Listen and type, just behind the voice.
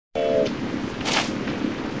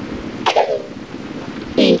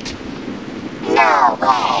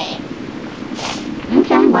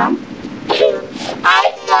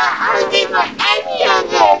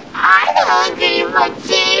a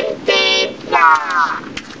cheap pizza.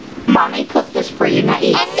 Mommy cooked this for you, not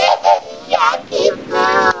eat. And this is yucky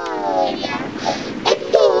food. It's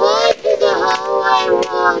the worst in the whole wide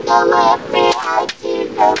world to let me have cheap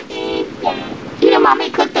pizza. You know, Mommy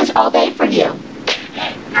cooked this all day for you.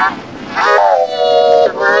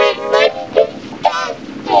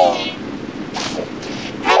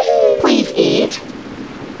 Please eat.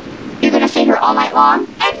 You're gonna stay here all night long?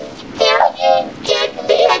 And still you get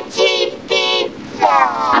me a cheese pizza.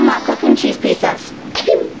 I'm not cooking cheese pizzas.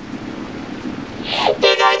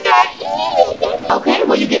 Did I not eat it? Okay,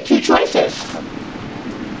 well you get two choices.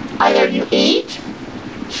 Either you eat,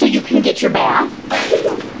 so you can get your bath,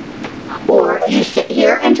 or you sit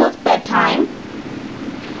here until it's bedtime,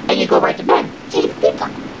 and you go right to bed. Cheese pizza.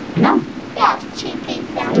 No. Yeah, cheese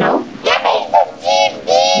pizza. No. Give me some cheese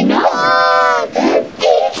pizza. No.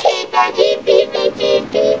 Cheese pizza, cheese pizza, cheese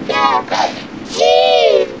pizza.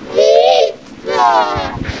 Cheese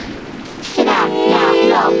pizza. Sit down.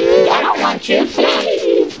 No. I don't want you. Sit down.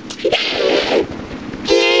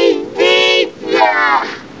 Cheese pizza.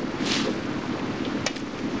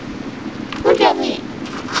 Look at me.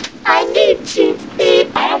 I need cheese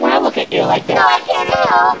pizza. I don't want to look at you like So that. I can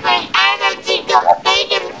help me. I don't think those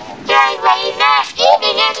bacon dry but you're not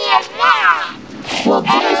eating any of that. Well,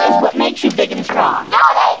 this is what makes you big and strong. No,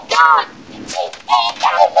 they don't. Cheese pizza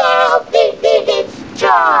will help me big and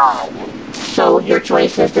strong. So your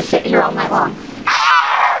choice is to sit here all night long. I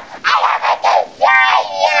haven't decided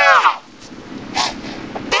yet.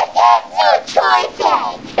 This is no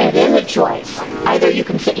choices. It is a choice. Either you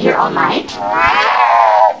can sit here all night,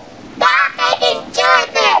 Stop making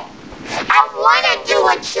choices. I want to do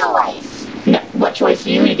a choice. no, what choice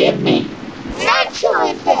do you give me? No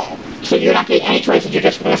choices. So you're not getting any choices, you're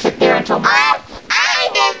just going to sit there until... I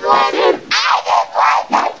just want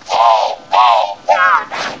the cheese pizza.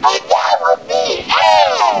 And that would be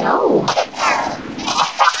it. No.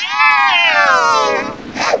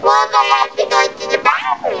 Well, I have to go to the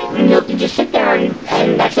bathroom. You can just sit there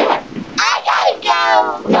and that's it. I gotta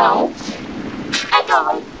go. No. I'm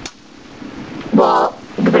going. Well,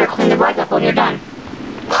 you better clean the rug up when you're done.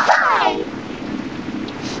 Why?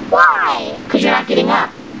 Why? Because you're not getting up.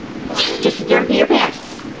 Just sit there and pee your pants.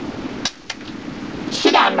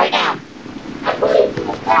 Sit down right now. I'm going to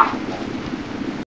the bathroom.